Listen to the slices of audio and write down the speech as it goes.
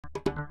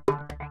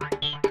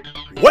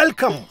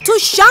Welcome to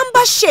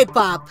Shamba Shape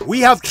Up.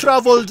 We have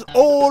traveled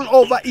all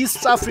over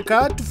East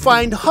Africa to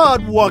find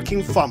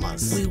hard-working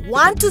farmers. We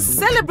want to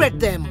celebrate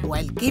them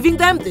while giving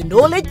them the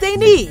knowledge they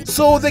need,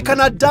 so they can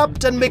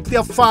adapt and make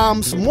their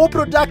farms more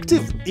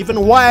productive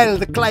even while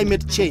the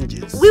climate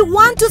changes. We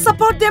want to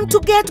support them to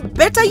get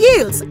better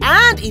yields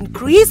and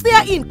increase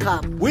their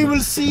income. We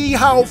will see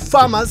how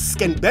farmers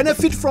can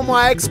benefit from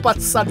our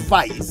experts'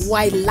 advice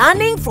while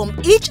learning from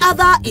each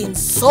other in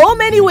so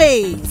many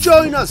ways.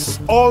 Join us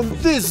on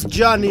these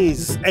journeys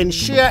and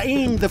share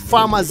in the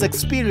farmers'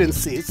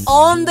 experiences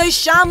on the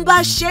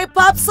Shamba Shape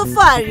Up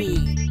Safari.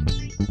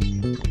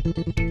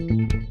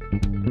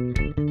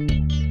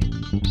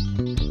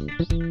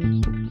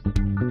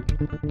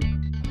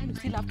 You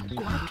still have to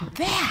go up to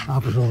there.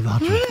 Up and all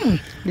that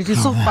way. It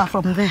is so far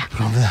from there.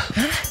 From there.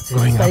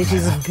 Going but up it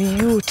is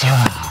beautiful.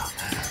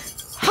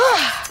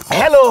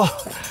 Hello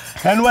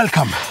and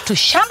welcome to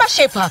Shamba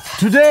Shape Up.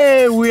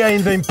 Today we are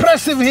in the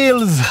impressive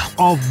hills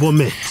of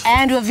Bomet.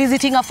 And we're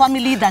visiting a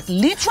family that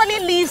literally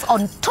lives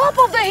on top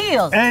of the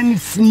hill. And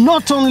it's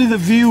not only the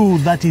view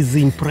that is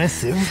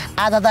impressive.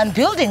 Other than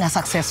building a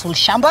successful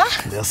shamba,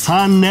 their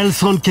son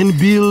Nelson can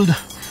build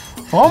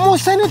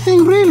almost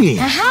anything, really.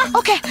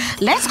 Okay,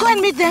 let's go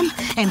and meet them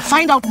and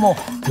find out more.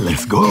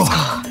 Let's go. Let's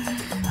go.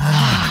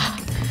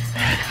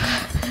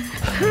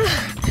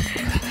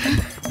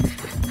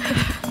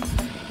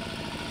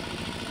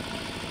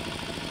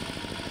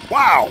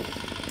 Wow,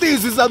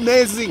 this is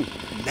amazing.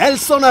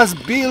 Nelson has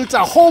built a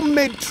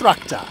homemade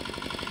tractor.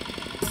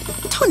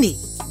 Tony,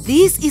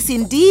 this is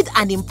indeed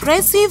an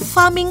impressive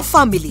farming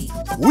family.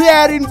 We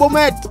are in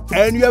Bomet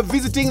and we are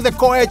visiting the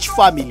Koech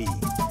family.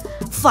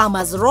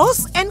 Farmers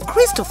Ross and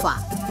Christopher,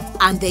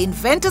 and the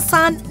inventor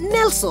son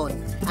Nelson,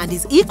 and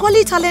his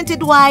equally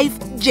talented wife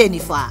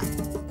Jennifer.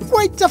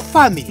 Quite a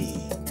family.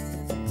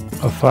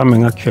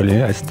 Farming,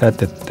 actually, I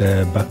started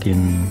back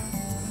in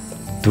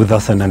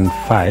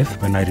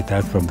 2005 when I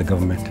retired from the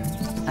government.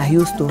 I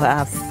used to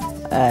have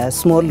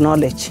small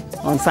knowledge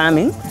on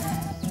farming,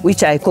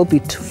 which I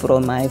copied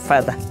from my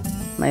father.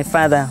 My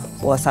father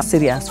was a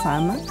serious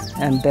farmer,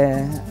 and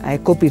I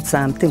copied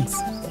some things.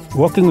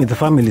 Working with the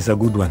family is a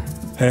good one,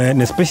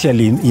 and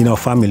especially in our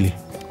family.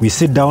 We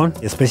sit down,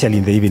 especially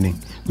in the evening,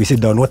 we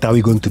sit down, what are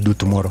we going to do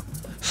tomorrow?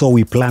 So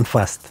we plan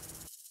fast.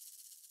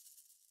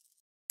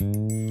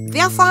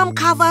 Their farm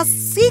covers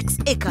 6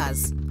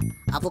 acres.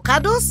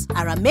 Avocados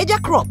are a major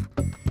crop.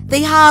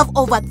 They have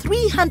over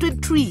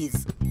 300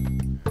 trees.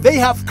 They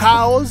have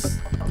cows.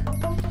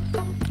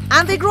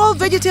 And they grow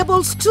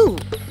vegetables too.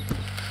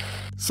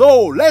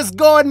 So let's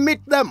go and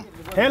meet them.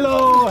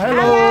 Hello,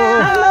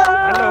 hello.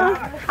 Hello.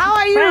 How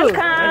are you?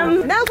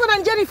 Welcome. Nelson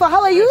and Jennifer,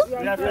 how are you?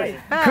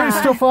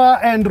 Christopher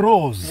and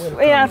Rose.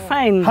 We are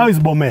fine. How is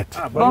Bomet?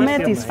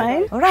 Bomet is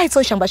fine. All right, so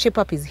Shamba Shape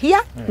Up is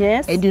here.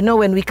 Yes. And you know,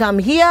 when we come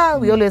here,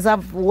 we always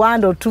have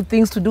 1 or 2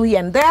 things to do here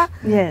and there.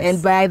 Yes.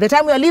 And by the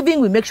time we are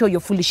leaving, we make sure you're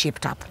fully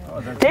shaped up.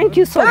 Thank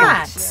you so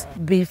much.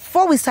 But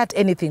before we start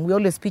anything, we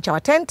always pitch our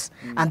tent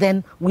and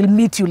then we'll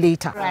meet you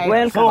later. Right.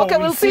 Welcome. So okay,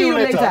 we'll see you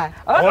later.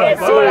 Okay,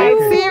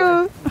 See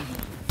you.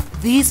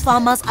 These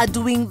farmers are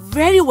doing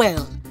very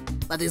well,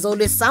 but there's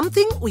always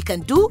something we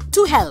can do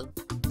to help.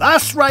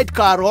 That's right,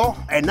 Carol.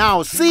 And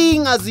now,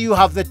 seeing as you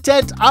have the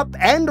tent up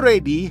and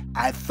ready,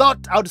 I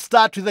thought I'd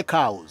start with the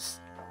cows.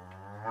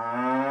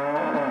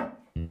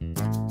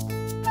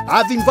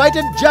 I've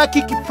invited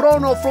Jackie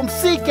Kiprono from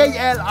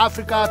CKL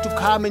Africa to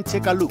come and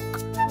take a look.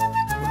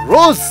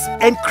 Rose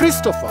and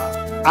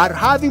Christopher are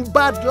having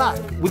bad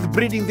luck with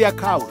breeding their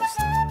cows.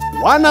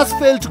 One has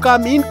failed to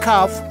come in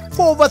calf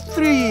for over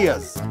 3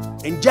 years.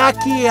 And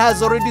Jackie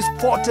has already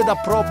spotted a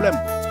problem.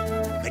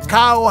 The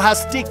cow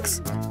has ticks.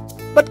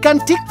 But can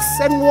ticks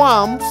and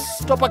worms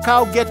stop a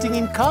cow getting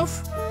in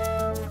calf?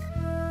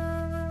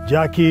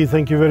 Jackie,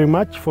 thank you very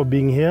much for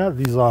being here.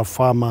 This is our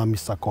farmer,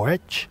 Mr.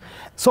 Koech.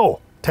 So,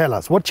 tell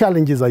us, what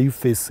challenges are you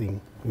facing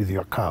with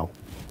your cow?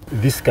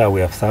 This cow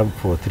we have served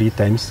for 3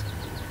 times.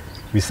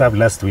 We served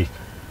last week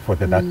for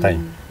that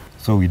time.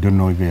 So we don't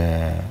know if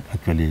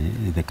actually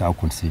the cow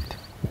conceived.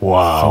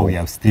 Wow. So we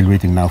are still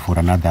waiting now for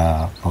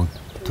another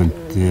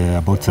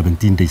about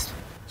 17 days.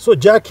 So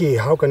Jackie,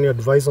 how can you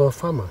advise our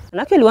farmer?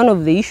 And actually, one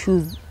of the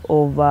issues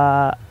of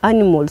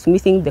animals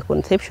missing the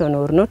conception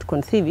or not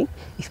conceiving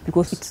is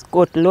because it's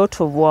got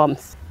lots of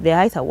worms. Their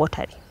eyes are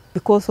watery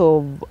because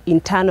of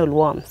internal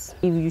worms.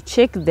 If you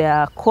check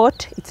their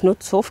coat, it's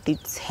not soft,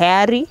 it's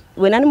hairy.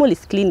 When animal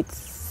is clean, it's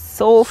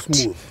soft,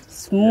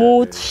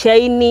 smooth,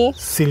 shiny,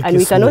 silky and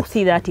we cannot smooth.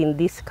 see that in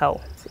this cow.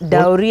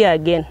 Diarrhea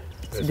again,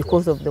 it's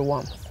because of the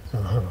worms.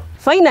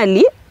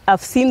 Finally,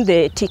 I've seen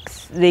the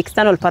ticks, the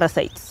external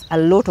parasites, a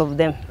lot of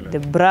them, the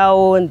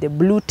brown, the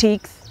blue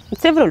ticks, in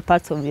several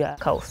parts of your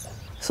cows.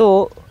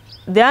 So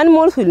the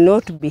animals will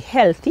not be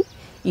healthy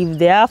if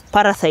they have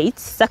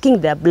parasites sucking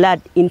their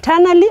blood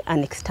internally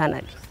and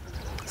externally.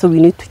 So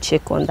we need to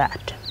check on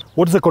that.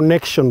 What's the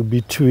connection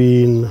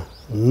between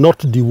not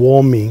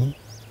deworming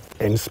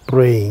and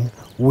spraying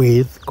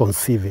with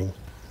conceiving?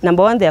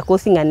 Number one, they are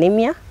causing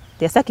anemia,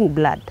 they are sucking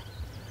blood.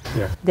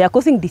 Yeah. They are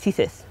causing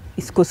diseases.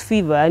 East Coast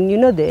fever, and you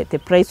know the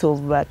price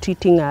of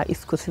treating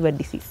East Coast fever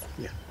disease.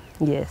 Yeah.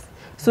 Yes.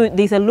 So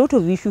there's a lot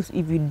of issues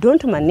if you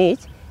don't manage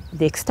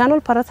the external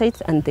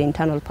parasites and the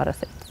internal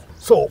parasites.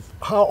 So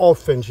how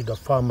often should a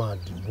farmer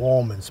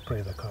deworm and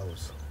spray the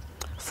cows?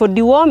 For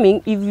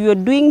deworming, if you're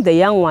doing the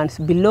young ones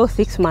below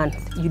 6 months,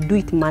 you do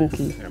it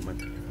monthly.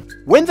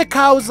 When the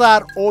cows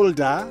are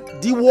older,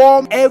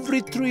 deworm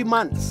every 3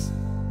 months.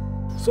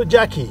 So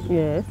Jackie,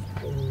 Yes.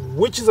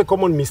 which is a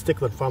common mistake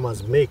that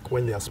farmers make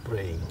when they are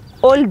spraying?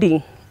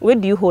 Holding. Where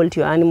do you hold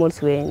your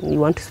animals when you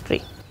want to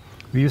spray?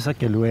 We use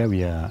actually where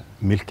we are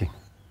milking.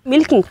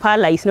 Milking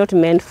parlor is not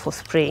meant for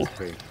spraying.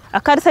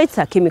 Parasites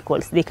are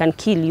chemicals. They can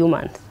kill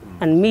humans.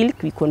 And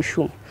milk we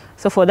consume.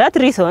 So for that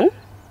reason,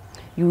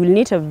 you will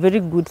need a very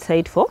good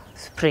site for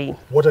spraying.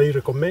 What are you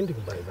recommending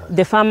by that?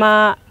 The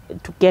farmer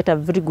to get a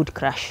very good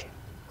crush.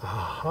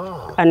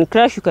 Aha. And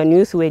crush you can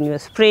use when you are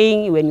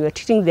spraying, when you are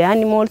treating the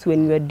animals,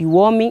 when you are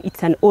deworming.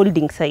 It's an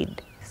holding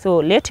side. So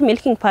let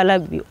milking parlor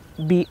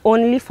be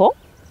only for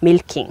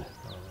milking.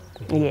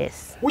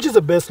 Yes. Which is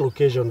the best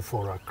location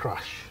for a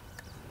crush?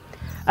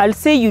 I'll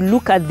say you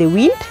look at the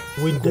wind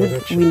Wind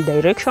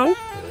direction.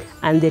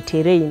 and the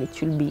terrain. It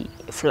should be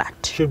flat.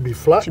 Should be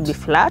flat. Should be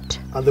flat.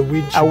 And the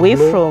wind should Away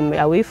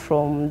blow.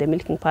 from the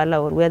milking parlor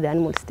or where the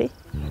animals stay.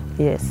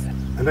 Yes.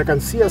 And I can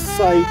see a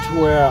site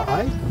where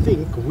I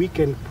think we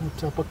can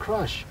put up a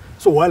crush.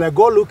 So while I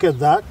go look at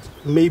that,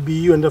 maybe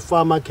you and the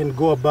farmer can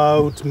go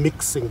about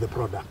mixing the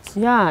products.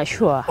 Yeah,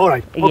 sure. All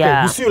right. Okay.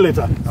 Yeah. We'll see you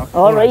later.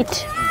 All right.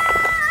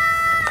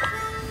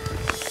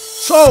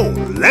 So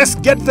let's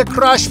get the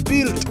crush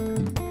built.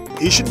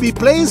 It should be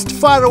placed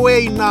far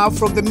away enough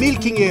from the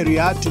milking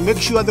area to make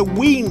sure the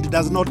wind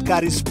does not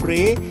carry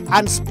spray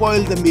and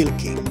spoil the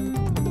milking.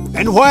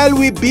 And while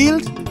we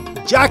build,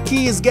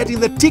 Jackie is getting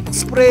the tick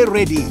spray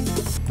ready.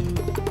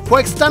 For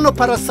external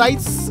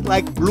parasites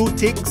like blue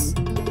ticks,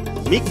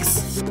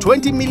 mix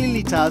 20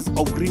 milliliters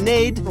of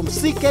grenade from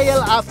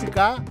CKL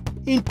Africa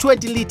in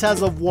 20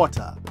 liters of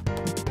water.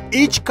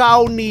 Each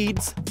cow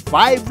needs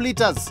 5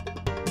 liters.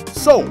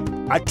 So,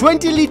 a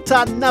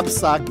 20-liter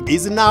knapsack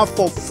is enough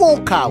for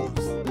 4 cows.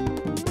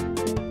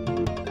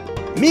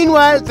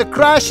 Meanwhile, the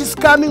crush is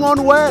coming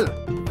on well.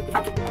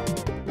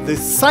 The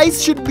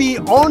size should be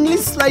only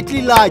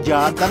slightly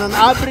larger than an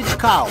average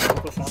cow.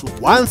 So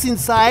once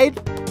inside,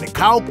 the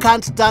cow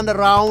can't turn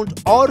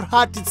around or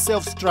hurt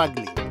itself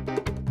struggling.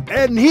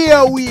 And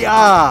here we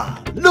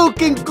are,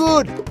 looking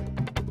good.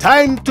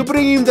 Time to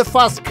bring in the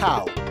first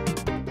cow.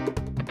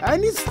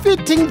 And it's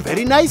fitting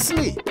very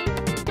nicely.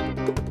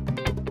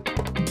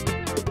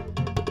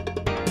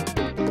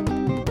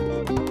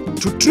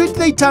 To treat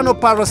the internal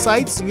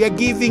parasites, we are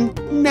giving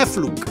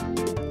Nefluc.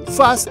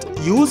 First,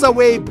 use a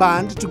weigh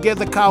band to get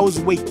the cow's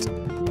weight.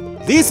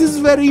 This is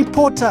very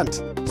important,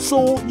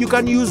 so you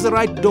can use the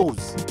right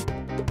dose.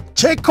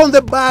 Check on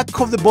the back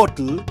of the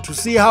bottle to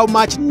see how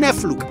much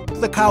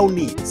Nefluc the cow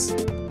needs.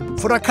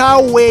 For a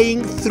cow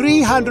weighing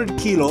 300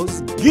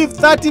 kilos, give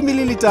 30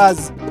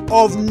 milliliters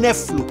of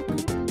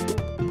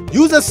Nefluc.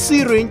 Use a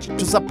syringe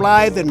to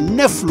supply the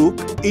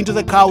Nefluc into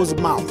the cow's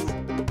mouth.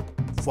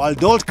 For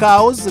adult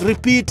cows,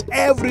 repeat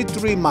every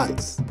 3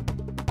 months.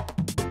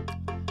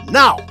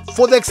 Now,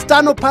 for the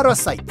external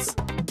parasites.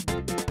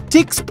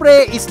 Tick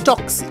spray is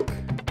toxic,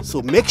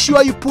 so make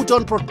sure you put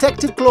on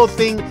protective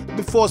clothing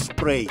before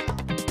spraying.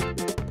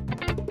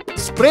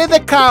 Spray the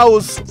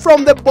cows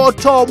from the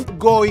bottom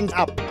going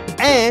up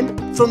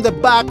and from the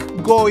back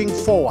going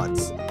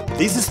forwards.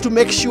 This is to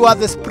make sure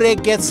the spray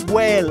gets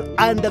well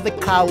under the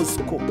cow's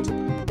coat.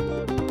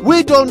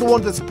 We don't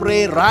want the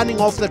spray running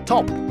off the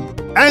top.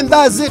 And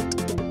that's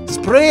it.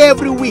 Spray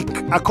every week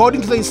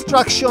according to the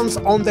instructions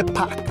on the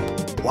pack.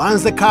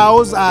 Once the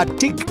cows are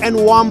tick and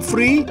worm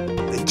free,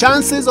 the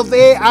chances of the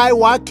AI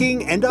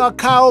working and our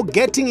cow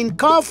getting in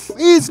cough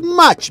is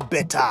much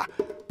better.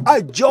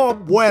 A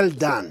job well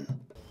done.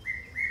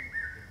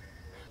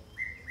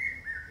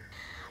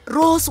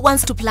 Rose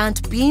wants to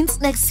plant beans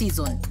next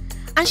season,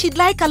 and she'd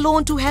like a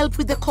loan to help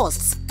with the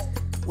costs.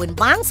 When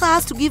banks are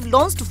asked to give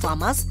loans to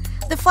farmers,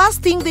 the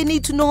first thing they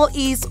need to know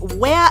is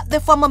where the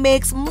farmer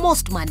makes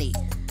most money.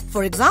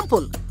 For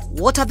example,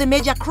 what are the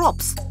major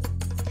crops?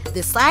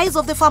 The size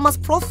of the farmer's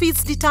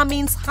profits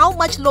determines how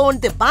much loan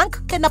the bank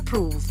can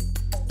approve.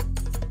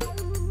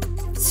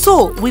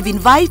 So, we've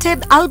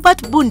invited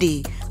Albert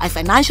Bundi, a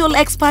financial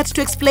expert,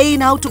 to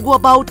explain how to go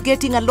about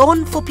getting a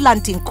loan for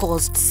planting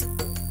costs.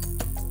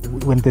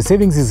 When the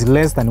savings is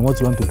less than what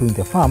you want to do in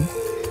the farm,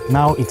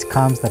 now it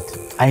comes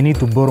that I need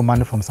to borrow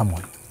money from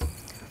someone.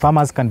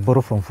 Farmers can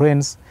borrow from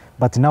friends,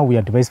 but now we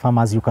advise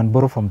farmers you can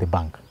borrow from the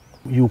bank.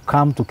 You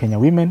come to Kenya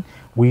Women,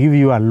 we give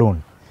you a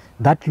loan.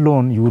 That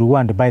loan you will go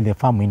and buy the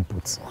farm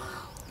inputs.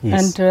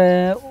 Yes.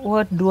 And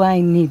what do I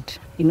need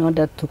in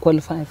order to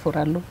qualify for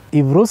a loan?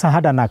 If Rose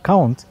had an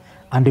account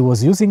and he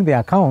was using the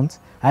account,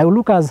 I will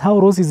look at how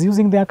Rose is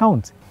using the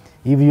account.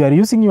 If you are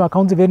using your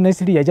account very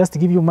nicely, I just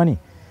give you money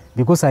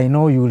because I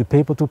know you will be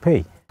able to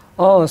pay.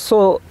 Oh,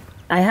 so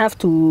I have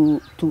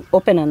to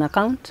open an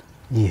account?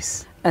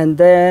 Yes. and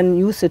then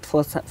use it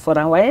for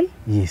a while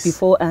Yes.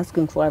 before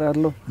asking for a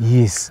loan.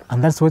 Yes,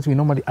 and that's what we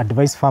normally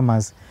advise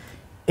farmers.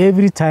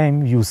 Every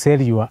time you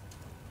sell your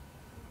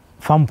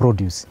farm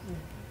produce,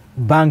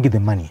 bank the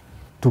money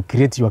to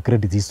create your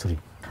credit history.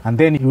 And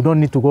then you don't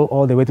need to go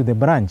all the way to the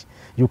branch.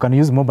 You can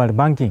use mobile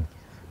banking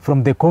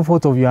from the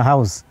comfort of your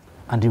house,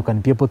 and you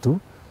can be able to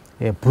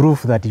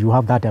prove that you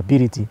have that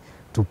ability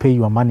to pay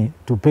your money,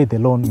 to pay the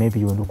loan maybe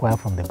you require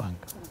from the bank.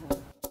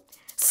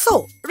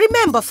 So,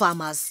 remember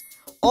farmers,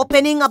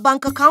 opening a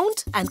bank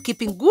account and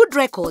keeping good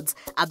records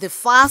are the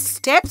first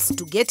steps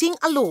to getting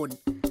a loan.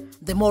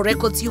 The more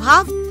records you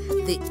have,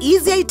 the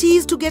easier it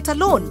is to get a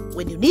loan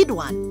when you need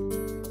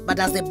one. But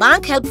does the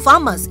bank help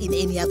farmers in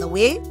any other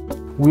way?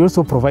 We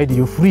also provide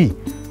you free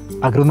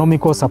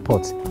agronomical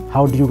support.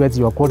 How do you get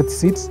your quality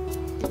seeds?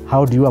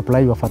 How do you apply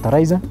your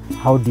fertilizer?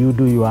 How do you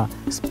do your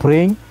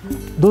spraying?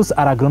 Those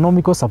are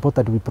agronomical support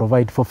that we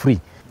provide for free.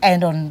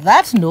 And on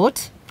that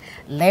note,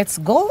 let's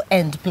go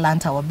and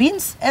plant our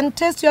beans and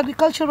test your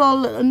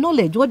agricultural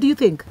knowledge. What do you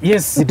think?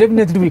 Yes,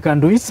 definitely we can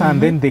do it,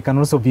 and then they can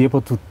also be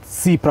able to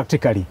see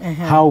practically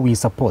how we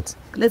support.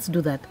 Let's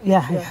do that.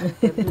 Yeah.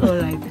 All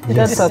right.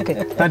 That's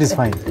okay. That is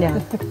fine. Yeah.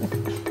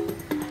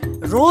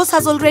 Rose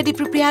has already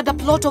prepared a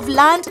plot of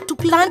land to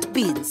plant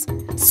beans.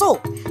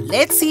 So,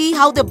 let's see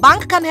how the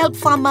bank can help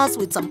farmers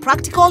with some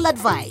practical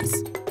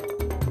advice.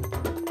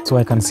 So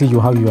I can see you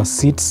have your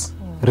seeds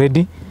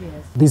ready. Yes.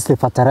 This is the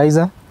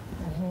fertilizer.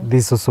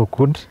 This is also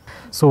good.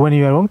 So when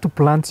you are going to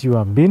plant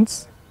your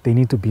beans, they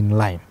need to be in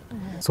line.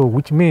 So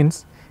which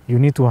means you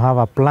need to have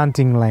a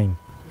planting line.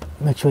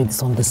 Make sure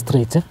it's on the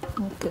straight.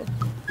 Okay.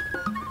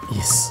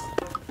 Yes.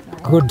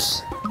 Good.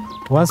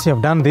 Once you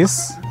have done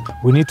this,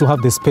 we need to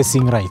have the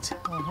spacing right.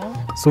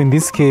 So in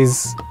this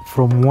case,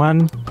 from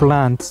one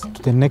plant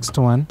to the next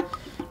one,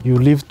 you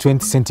leave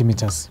 20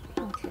 centimeters.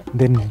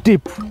 Then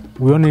deep,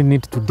 we only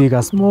need to dig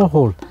a small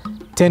hole,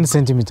 10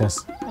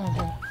 centimeters,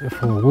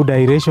 for good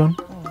aeration,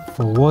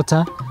 for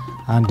water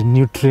and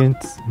nutrient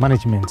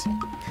management.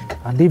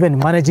 And even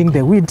managing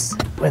the weeds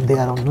when they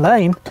are on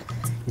line,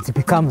 it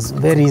becomes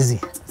very easy.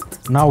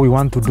 Now we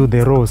want to do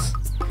the rows.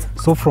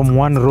 So from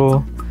one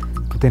row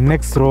to the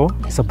next row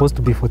is supposed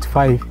to be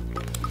 45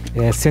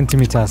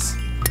 centimeters.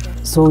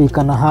 So we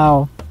can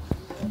have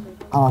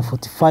our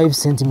 45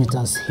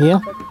 centimeters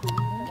here.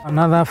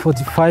 Another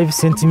 45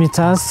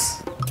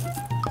 centimeters,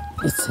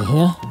 it's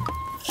here.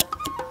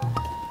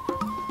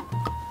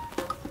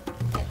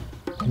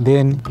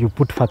 Then you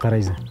put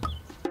fertilizer.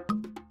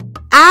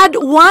 Add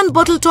 1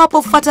 bottle top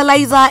of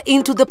fertilizer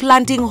into the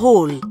planting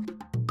hole.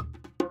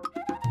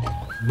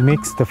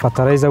 Mix the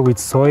fertilizer with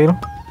soil.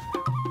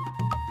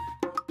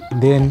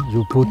 Then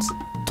you put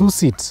 2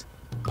 seeds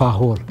per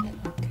hole.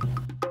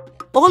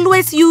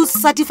 Always use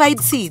certified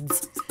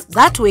seeds.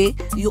 That way,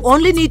 you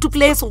only need to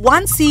place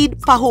 1 seed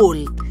per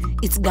hole.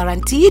 It's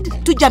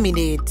guaranteed to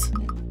germinate.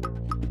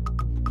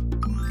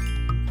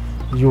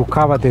 You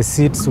cover the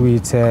seeds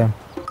with a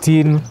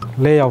thin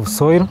layer of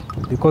soil,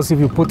 because if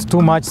you put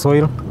too much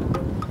soil,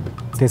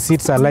 the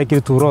seeds are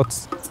likely to rot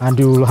and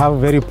you will have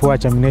very poor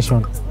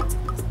germination.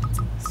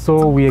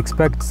 So we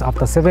expect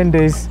after 7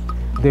 days,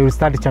 they will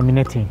start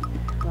germinating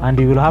and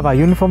you will have a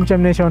uniform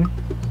germination.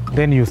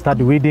 Then you start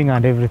weeding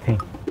and everything.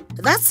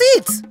 That's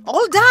it.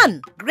 All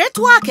done. Great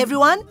work,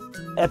 everyone.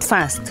 At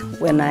first,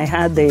 when I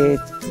had the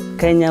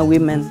Kenya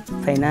Women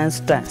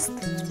Finance Trust,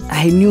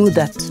 I knew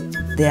that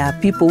there are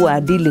people who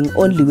are dealing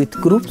only with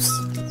groups,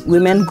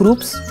 women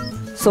groups.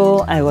 So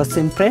I was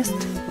impressed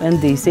when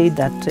they say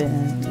that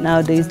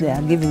nowadays they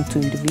are giving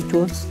to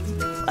individuals.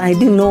 I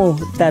didn't know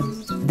that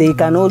they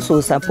can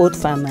also support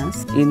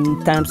farmers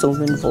in terms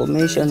of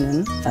information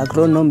and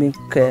agronomic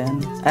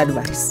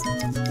advice.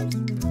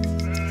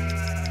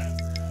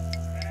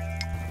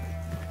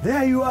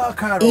 There you are,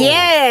 Carol.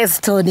 Yes,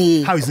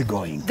 Tony. How is it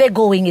going? The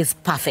going is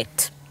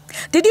perfect.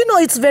 Did you know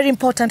it's very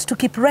important to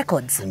keep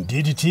records?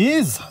 Indeed it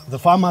is. The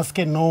farmers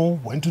can know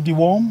when to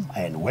deworm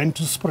and when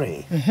to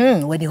spray.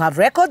 When you have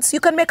records,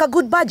 you can make a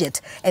good budget.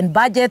 And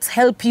budgets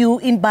help you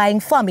in buying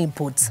farm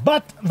inputs.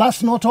 But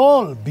that's not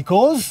all,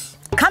 because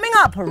Coming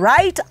up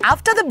right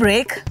after the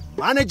break,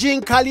 managing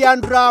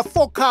Calliandra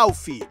for cow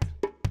feed.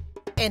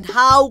 and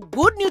how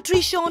good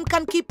nutrition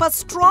can keep us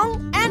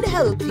strong and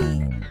healthy.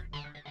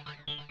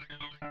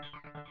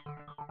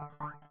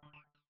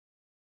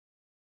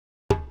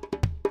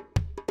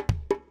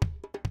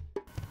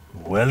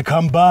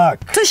 Welcome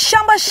back. To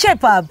Shamba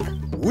Shape Up,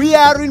 We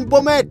are in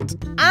Bomet.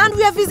 and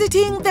we are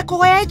visiting the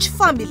Koech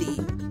family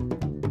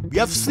We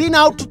have seen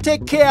how to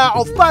take care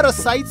of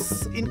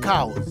parasites in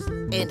cows.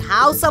 and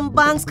how some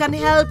banks can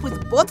help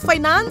with both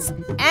finance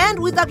and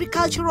with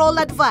agricultural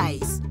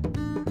advice.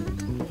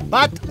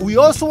 But we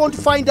also want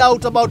to find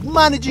out about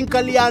managing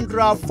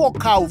Calliandra for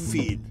cow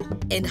feed.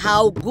 And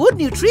how good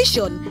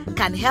nutrition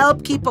can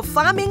help keep a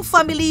farming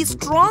family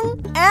strong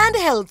and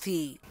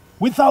healthy.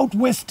 Without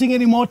wasting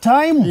any more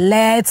time,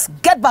 Let's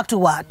get back to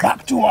work.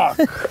 back to work.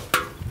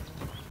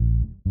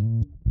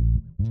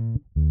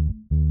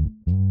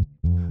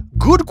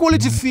 Good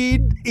quality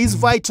feed is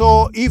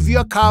vital if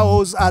your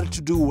cows are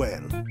to do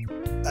well.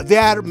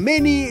 there are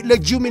many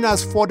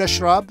leguminous fodder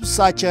shrubs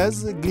such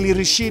as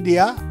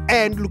Gliricidia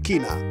and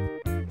Lucina,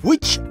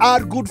 which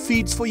are good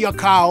feeds for your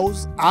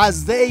cows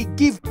as they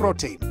give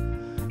protein.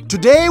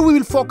 Today we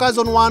will focus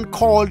on one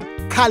called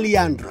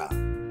Calliandra.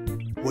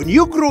 When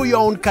you grow your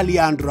own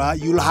Calliandra,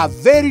 you'll have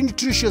very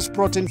nutritious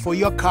protein for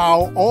your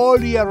cow all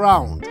year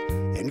round,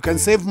 and you can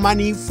save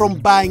money from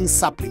buying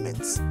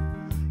supplements.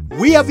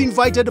 We have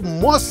invited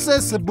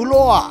Moses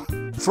Buloa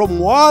from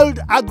World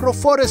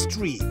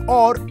Agroforestry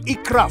or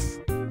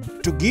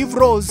ICRAF to give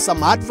Rose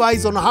some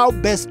advice on how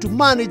best to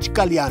manage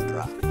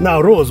Calliandra.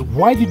 Now, Rose,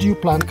 why did you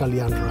plant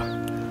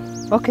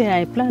Calliandra?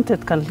 Okay, I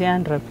planted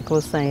Calliandra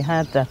because I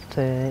heard that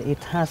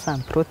it has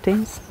some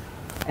proteins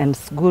and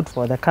it's good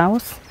for the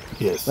cows.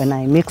 Yes. When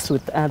I mix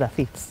with other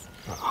feeds.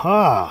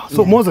 Aha.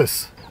 So,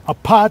 Moses,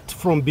 apart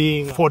from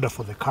being fodder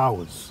for the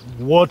cows,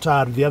 what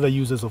are the other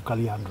uses of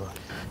Calliandra?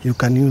 You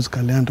can use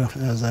Calliandra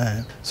as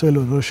a soil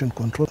erosion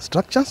control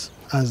structures,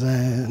 as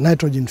a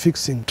nitrogen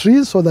fixing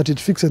trees so that it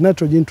fixes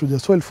nitrogen to the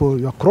soil for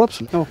your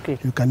crops. Okay.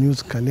 You can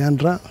use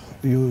Calliandra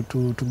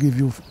to give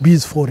you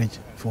bees forage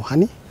for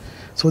honey.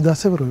 So there are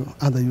several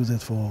other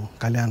uses for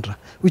Calliandra,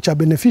 which are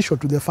beneficial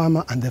to the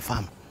farmer and the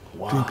farm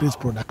to increase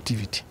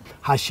productivity.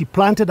 Has she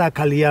planted her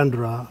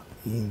Calliandra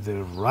in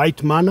the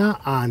right manner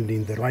and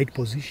in the right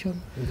position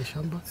in the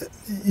Shamba?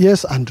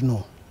 Yes and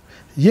no.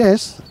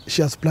 Yes,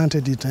 she has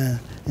planted it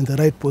in the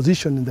right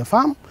position in the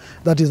farm,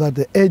 that is at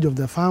the edge of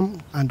the farm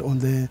and on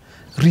the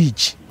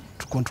ridge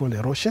to control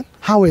erosion.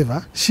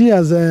 However, she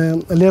has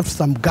left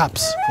some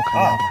gaps for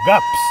Calliandra.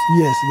 Gaps?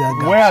 Yes, there are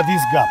gaps. Where are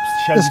these gaps?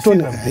 Shall we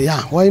see them?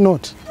 Yeah, why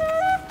not?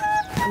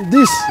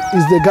 This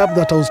is the gap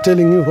that I was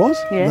telling you, Rose,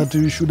 Yes. that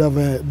you should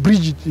have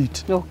bridged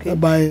it Okay.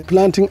 by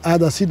planting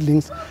other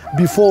seedlings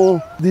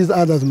before these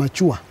others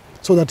mature,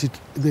 so that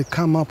they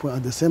come up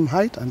at the same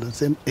height and the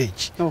same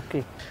age.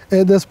 Okay.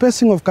 The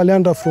spacing of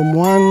Calliandra from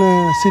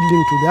one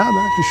seedling to the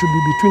other, it should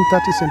be between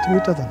 30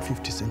 centimeters and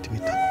 50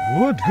 centimeters.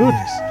 Good, good.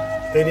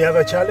 Yes. Any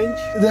other challenge?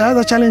 The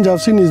other challenge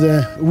I've seen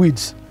is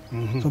weeds.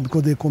 So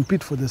because they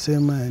compete for the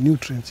same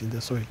nutrients in the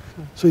soil.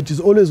 So it is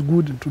always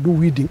good to do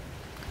weeding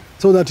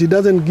so that it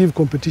doesn't give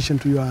competition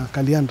to your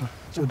Calliandra,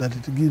 so that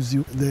it gives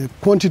you the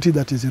quantity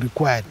that is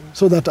required,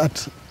 so that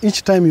at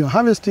each time you're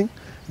harvesting,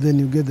 then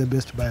you get the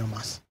best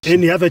biomass.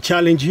 Any other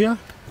challenge here?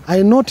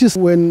 I noticed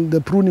when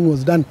the pruning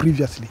was done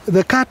previously,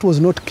 the cut was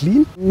not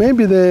clean.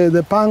 Maybe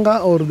the panga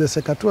or the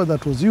secateur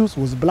that was used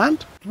was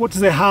blunt. What's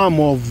the harm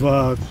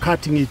of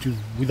cutting it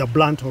with a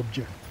blunt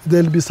object?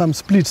 There'll be some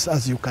splits,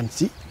 as you can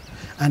see.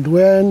 And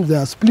when there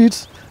are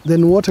splits,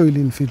 then water will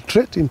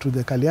infiltrate into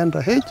the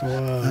Calliandra hedge,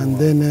 and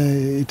then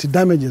it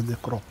damages the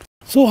crop.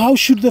 So how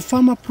should the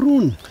farmer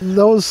prune?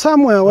 There was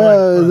somewhere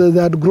where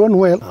they had grown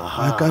well.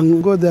 I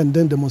can go there and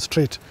then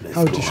demonstrate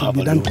how it should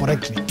be done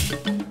correctly.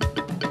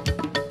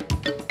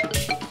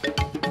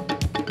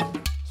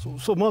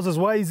 So Moses,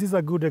 why is this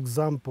a good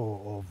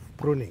example of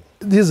pruning?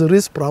 This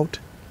reed sprout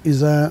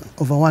is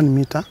over 1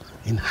 meter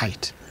in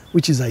height,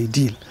 which is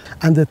ideal.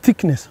 And the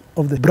thickness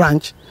of the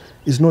branch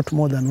is not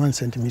more than 1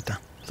 centimeter.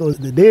 So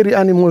the dairy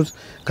animals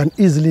can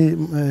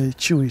easily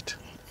chew it,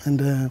 and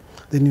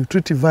the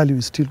nutritive value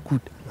is still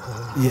good.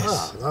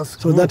 Yes.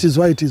 So that is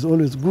why it is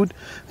always good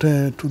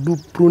to do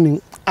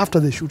pruning after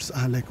the shoots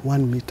are like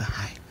 1 meter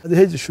high. The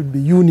hedge should be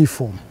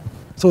uniform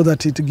so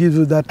that it gives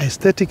you that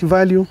aesthetic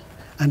value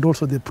and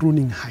also the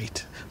pruning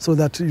height, so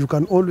that you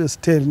can always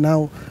tell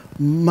now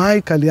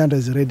my Calliandra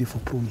is ready for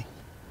pruning.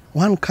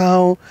 One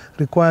cow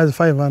requires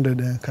 500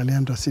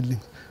 Calliandra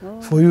seedlings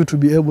for you to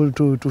be able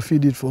to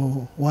feed it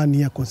for 1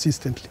 year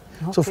consistently.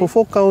 Okay. So for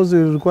 4 cows,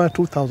 you require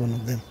 2,000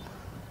 of them.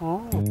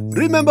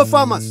 Remember,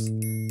 farmers,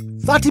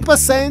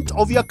 30%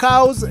 of your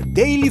cow's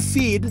daily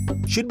feed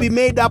should be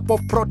made up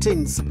of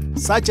proteins,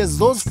 such as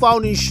those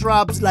found in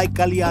shrubs like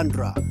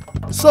Calliandra.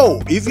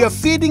 So if you're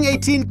feeding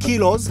 18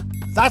 kilos,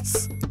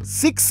 that's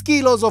 6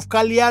 kilos of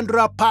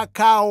Calliandra per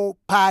cow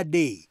per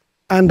day.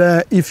 And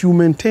if you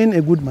maintain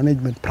a good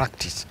management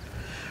practice,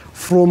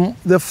 from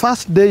the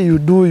first day you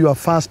do your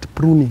first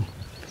pruning,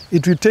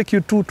 it will take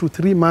you 2 to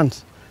 3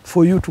 months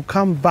for you to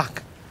come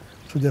back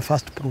to the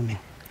first pruning.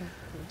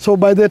 So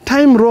by the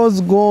time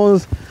Rose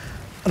goes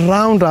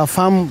around our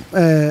farm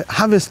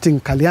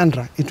harvesting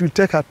Calliandra, it will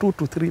take her 2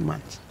 to 3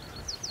 months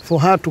for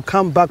her to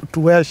come back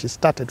to where she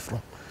started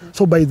from.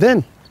 So by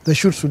then, the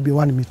shoots will be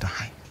 1 meter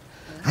high.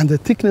 And the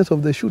thickness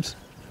of the shoots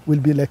will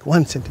be like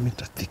 1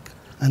 centimeter thick.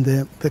 And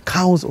the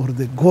cows or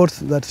the goats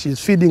that she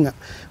is feeding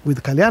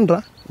with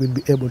Calliandra will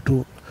be able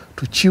to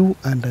chew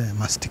and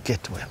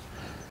masticate well.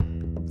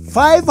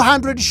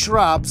 500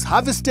 shrubs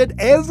harvested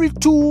every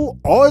 2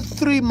 or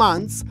 3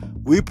 months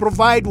will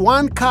provide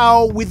 1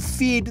 cow with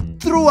feed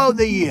throughout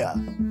the year.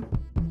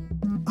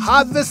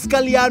 Harvest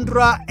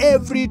Calliandra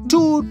every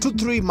 2 to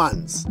 3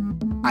 months,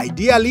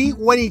 ideally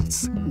when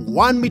it's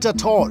 1 meter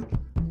tall,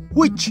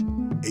 which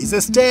is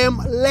a stem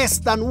less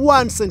than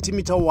 1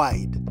 centimeter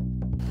wide.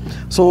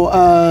 So,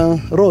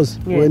 Rose,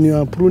 Yes. when you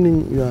are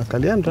pruning your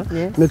Calliandra,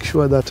 Yes. make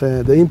sure that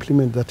the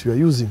implement that you are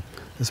using,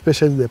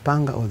 especially the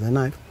panga or the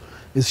knife,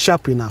 is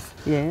sharp enough.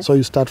 Yes. So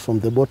you start from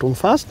the bottom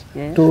first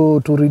Yes.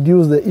 to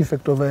reduce the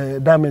effect of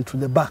damage to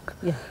the bark.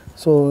 Yeah.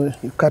 So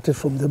you cut it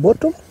from the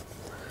bottom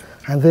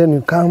and then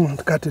you come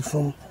and cut it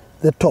from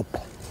the top,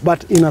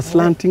 but in a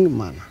slanting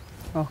manner.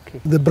 Okay.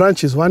 The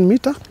branch is 1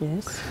 meter,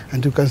 Yes.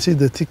 and you can see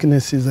the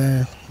thickness is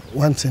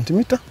 1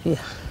 centimeter, Yeah.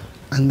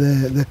 and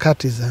the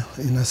cut is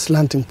in a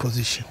slanting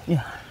position,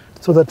 Yeah.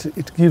 so that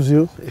it gives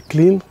you a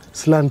clean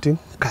slanting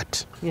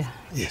cut. Yeah.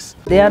 Yes.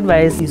 The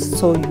advice is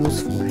so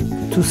useful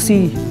to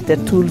see the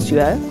tools you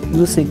are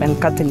using when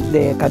cutting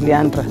the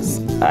Calliandras.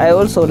 I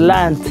also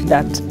learned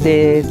that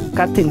the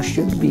cutting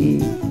should be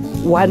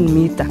 1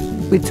 meter.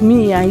 With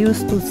me, I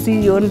used to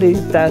see only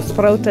the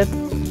sprouted.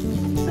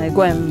 I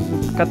go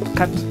and cut,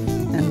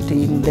 and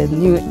in the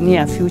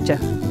near future,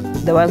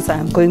 the ones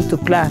I'm going to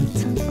plant,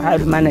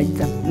 I'll manage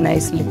them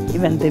nicely,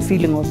 even the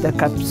filling of the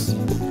cups.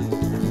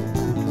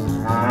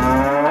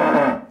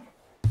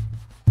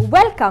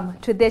 Welcome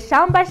to the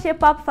Shamba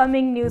Shape Up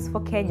Farming News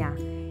for Kenya.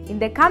 In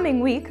the coming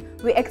week,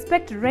 we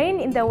expect rain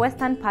in the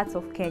western parts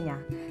of Kenya.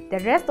 The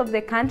rest of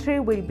the country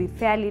will be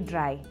fairly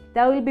dry.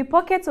 There will be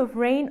pockets of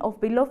rain of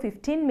below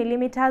 15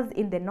 millimeters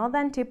in the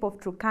northern tip of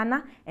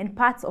Turkana and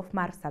parts of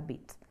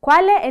Marsabit.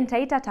 Kwale and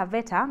Taita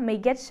Taveta may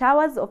get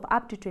showers of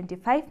up to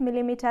 25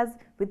 millimeters,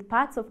 with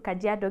parts of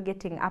Kajiado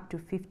getting up to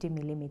 50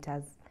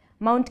 millimeters.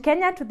 Mount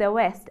Kenya to the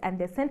west and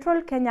the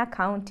central Kenya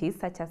counties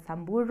such as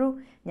Samburu,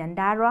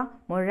 Nyandarua,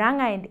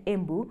 Murang'a and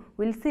Embu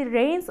will see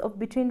rains of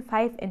between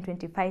 5 and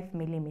 25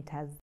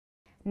 millimeters.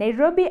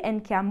 Nairobi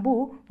and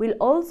Kiambu will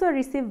also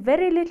receive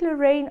very little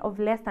rain of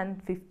less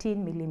than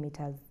 15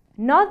 millimeters.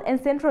 North and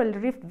Central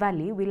Rift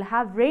Valley will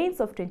have rains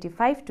of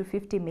 25 to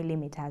 50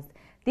 millimeters.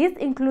 This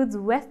includes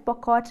West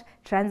Pokot,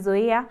 Trans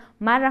Nzoia,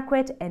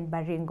 Marakwet and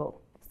Baringo.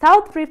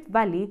 South Rift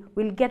Valley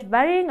will get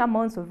varying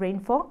amounts of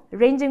rainfall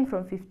ranging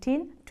from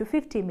 15 to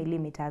 50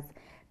 millimeters.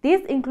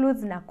 This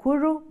includes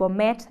Nakuru,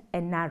 Bomet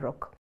and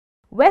Narok.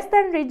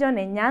 Western Region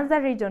and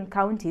Nyanza Region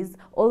counties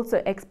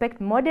also expect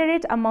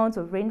moderate amounts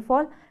of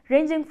rainfall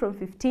ranging from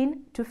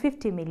 15 to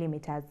 50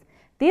 millimeters.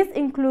 This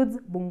includes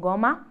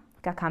Bungoma,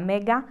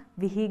 Kakamega,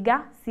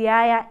 Vihiga,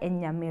 Siaya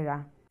and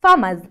Nyamira.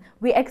 Farmers,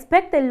 we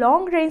expect the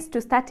long rains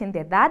to start in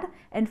the 3rd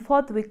and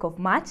 4th week of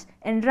March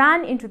and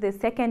run into the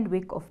 2nd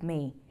week of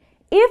May.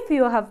 If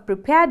you have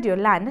prepared your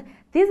land,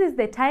 this is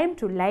the time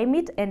to lime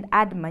it and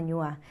add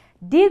manure.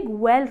 Dig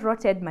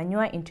well-rotted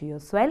manure into your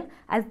soil,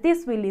 as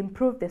this will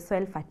improve the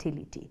soil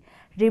fertility.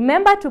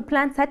 Remember to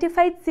plant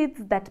certified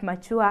seeds that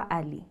mature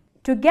early.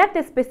 To get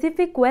the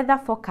specific weather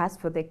forecast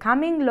for the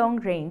coming long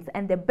rains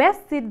and the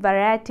best seed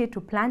variety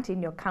to plant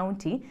in your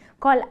county,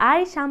 call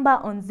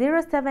iShamba on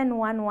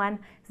 0711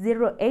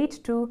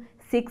 082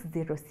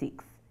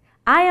 606.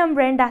 I am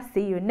Brenda.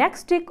 See you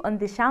next week on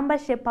the Shamba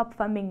Shape Up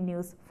Farming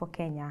News for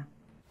Kenya.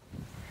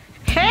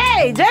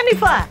 Hey,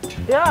 Jennifer!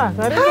 Yeah,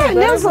 Hi,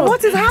 Nelson,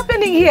 what is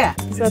happening here?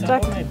 It's a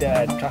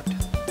tractor.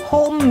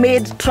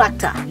 Homemade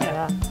tractor.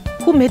 Yeah.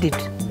 Who made it?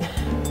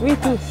 Me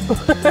too.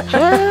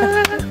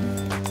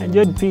 I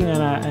enjoyed being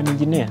an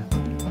engineer.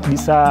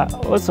 This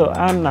also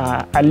earn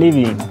a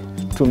living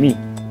to me.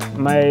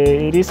 My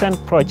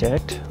recent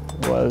project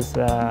was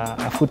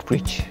a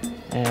footbridge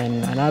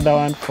and another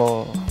one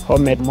for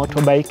homemade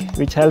motorbike,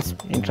 which helps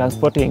in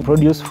transporting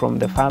produce from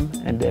the farm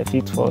and the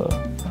feeds for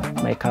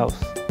my cows.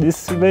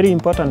 This is very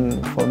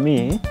important for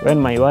me when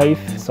my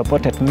wife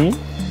supported me.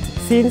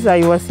 Since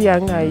I was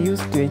young, I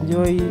used to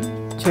enjoy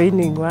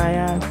joining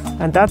wires,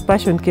 and that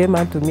passion came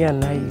unto me,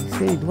 and I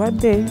said, one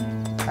day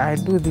I'll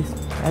do this.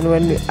 And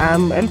when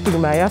I'm helping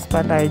my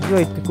husband, I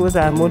enjoy it because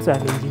I'm also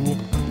an engineer.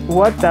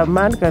 What a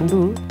man can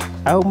do,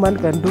 a woman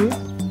can do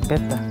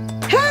better.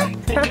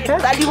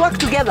 That you work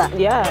together?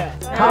 Yeah.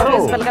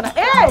 Hello.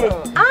 Hey,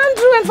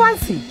 Andrew and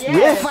Fancy.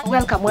 Yes.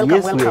 Welcome.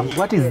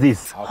 What is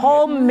this?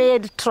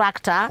 Homemade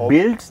tractor.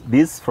 Build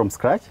this from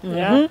scratch.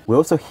 Yeah. We're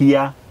also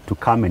here to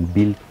come and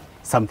build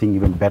something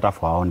even better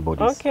for our own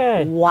bodies.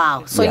 Okay.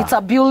 Wow, so Yeah. it's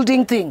a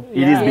building thing.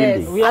 It is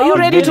building. We Are you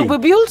ready to be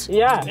built?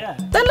 Yeah.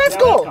 Then let's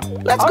go.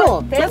 Let's go.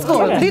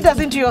 Okay. Lead us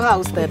into your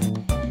house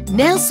then.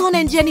 Nelson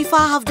and Jennifer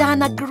have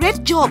done a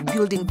great job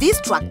building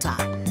this tractor.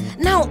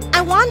 Now, I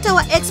want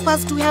our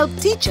experts to help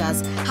teach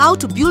us how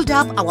to build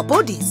up our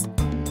bodies.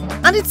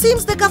 And it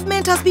seems the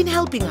government has been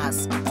helping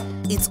us.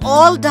 It's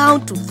all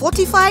down to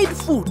fortified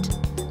food.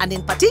 And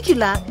in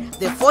particular,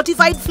 the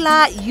fortified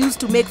flour used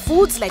to make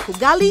foods like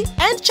ugali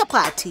and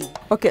chapati.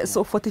 Okay,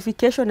 so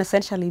fortification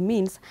essentially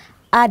means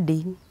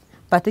adding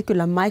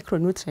particular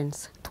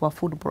micronutrients to a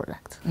food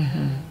product.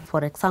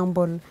 For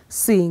example,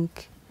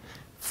 zinc,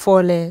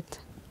 folate,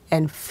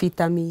 and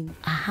vitamin.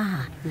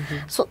 Aha.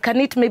 So can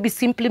it maybe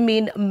simply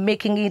mean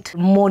making it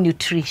more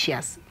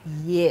nutritious?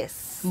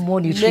 Yes.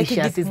 More nutritious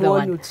Making it is the more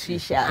one.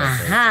 nutritious.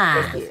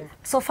 Aha.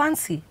 So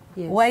Fancy,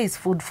 why is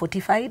food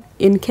fortified?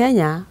 In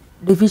Kenya,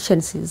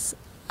 deficiencies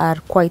are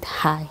quite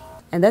high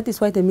And that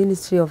is why the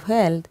Ministry of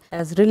Health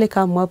has really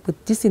come up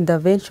with this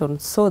intervention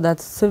so that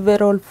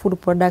several food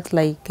products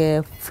like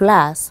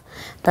flours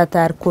that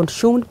are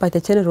consumed by the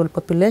general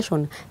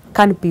population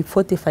can be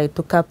fortified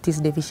to curb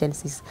these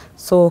deficiencies.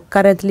 So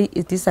currently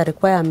it is a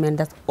requirement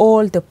that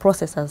all the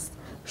processors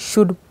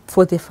should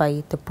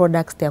fortify the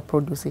products they are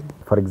producing.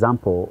 For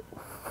example,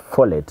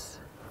 folate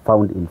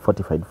found in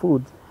fortified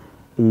foods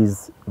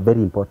is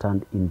very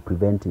important in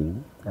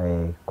preventing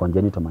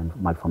congenital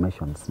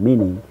malformations,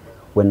 meaning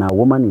when a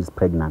woman is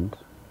pregnant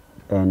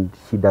and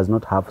she does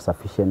not have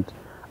sufficient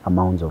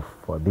amounts of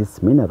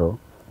this mineral,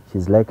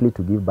 she's likely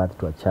to give birth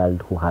to a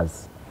child who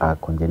has a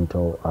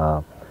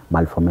congenital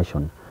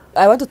malformation.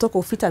 I want to talk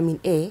of vitamin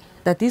A.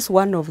 That is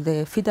one of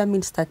the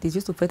vitamins that is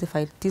used to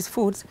fortify these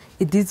foods.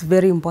 It is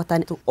very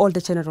important to all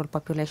the general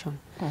population.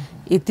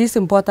 It is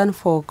important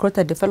for growth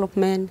and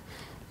development,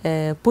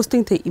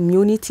 boosting the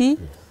immunity,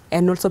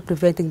 and also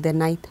preventing the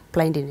night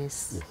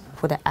blindness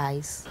for the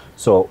eyes.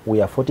 So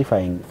we are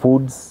fortifying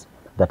foods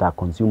that are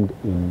consumed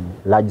in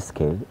large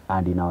scale,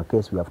 and in our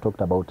case we have talked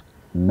about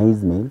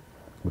maize meal,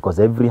 because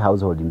every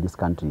household in this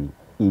country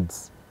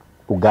eats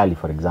ugali,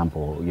 for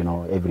example,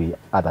 every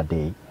other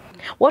day.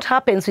 What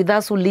happens with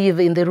us who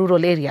live in the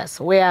rural areas,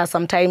 where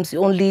sometimes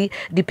you only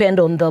depend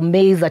on the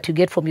maize that you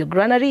get from your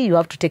granary, you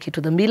have to take it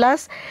to the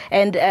millers,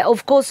 and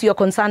of course you're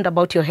concerned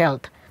about your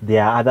health?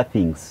 There are other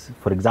things.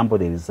 For example,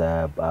 there is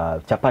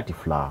chapati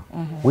flour,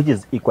 which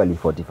is equally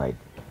fortified.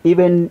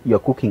 Even your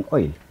cooking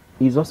oil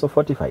is also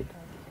fortified.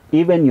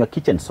 Even your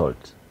kitchen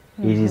salt,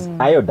 it is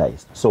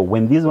iodized. So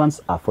when these ones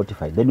are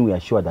fortified, then we are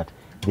sure that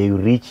they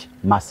reach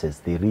masses,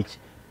 they reach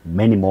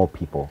many more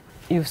people.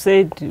 You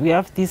said we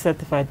have these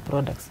certified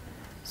products.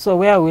 So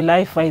where will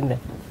I find them?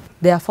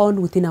 They are found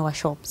within our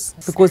shops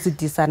because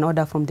it is an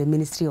order from the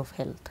Ministry of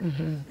Health.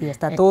 Yes,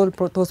 that all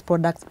those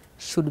products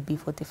should be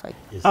fortified.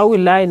 Yes. How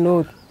will I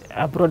know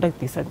a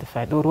product is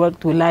certified, or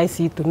what will I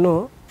see to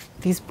know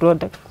this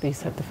product is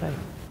certified?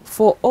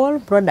 For all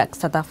products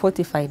that are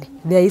fortified,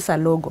 there is a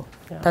logo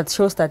that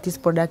shows that this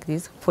product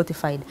is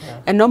fortified.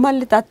 And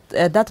normally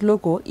that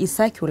logo is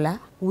circular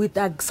with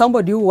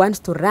somebody who wants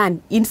to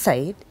run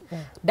inside.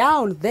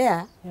 Down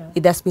there,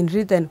 it has been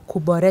written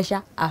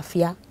Kuboresha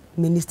Afya,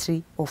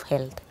 Ministry of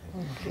Health.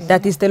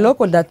 That is the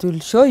logo that will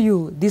show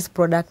you this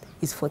product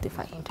is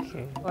fortified.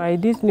 I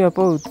didn't know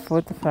about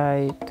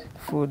fortified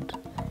food.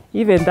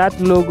 Even that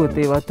logo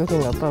they were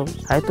talking about,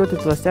 I thought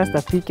it was just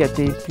a picture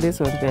they place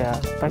on their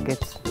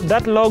packets.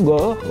 That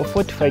logo of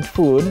fortified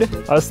food,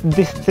 I was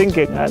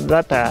thinking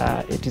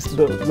that it is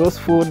those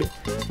food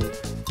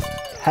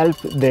help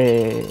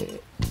the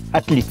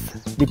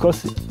athletes,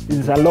 because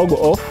it's a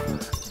logo of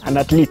an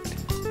athlete.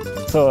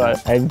 So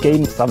I've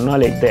gained some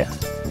knowledge there.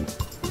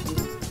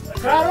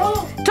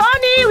 Carol!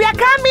 Tony, we are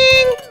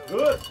coming!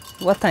 Good.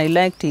 What I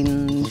liked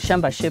in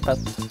Shamba Shape Up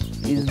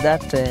is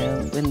that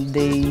when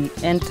they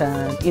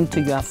enter into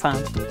your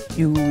farm,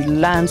 you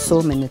learn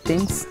so many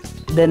things.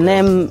 The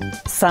name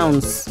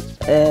sounds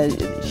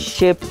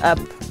shape up,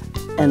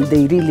 and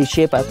they really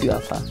shape up your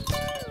farm.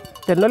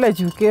 The knowledge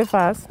you gave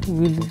us,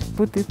 we'll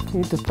put it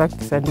into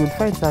practice and we'll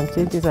find some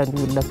changes and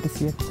we'll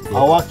appreciate.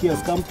 Our work here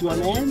has come to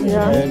an end,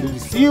 and we'll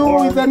see you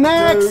with the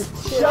next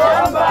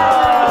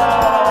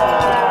Shamba!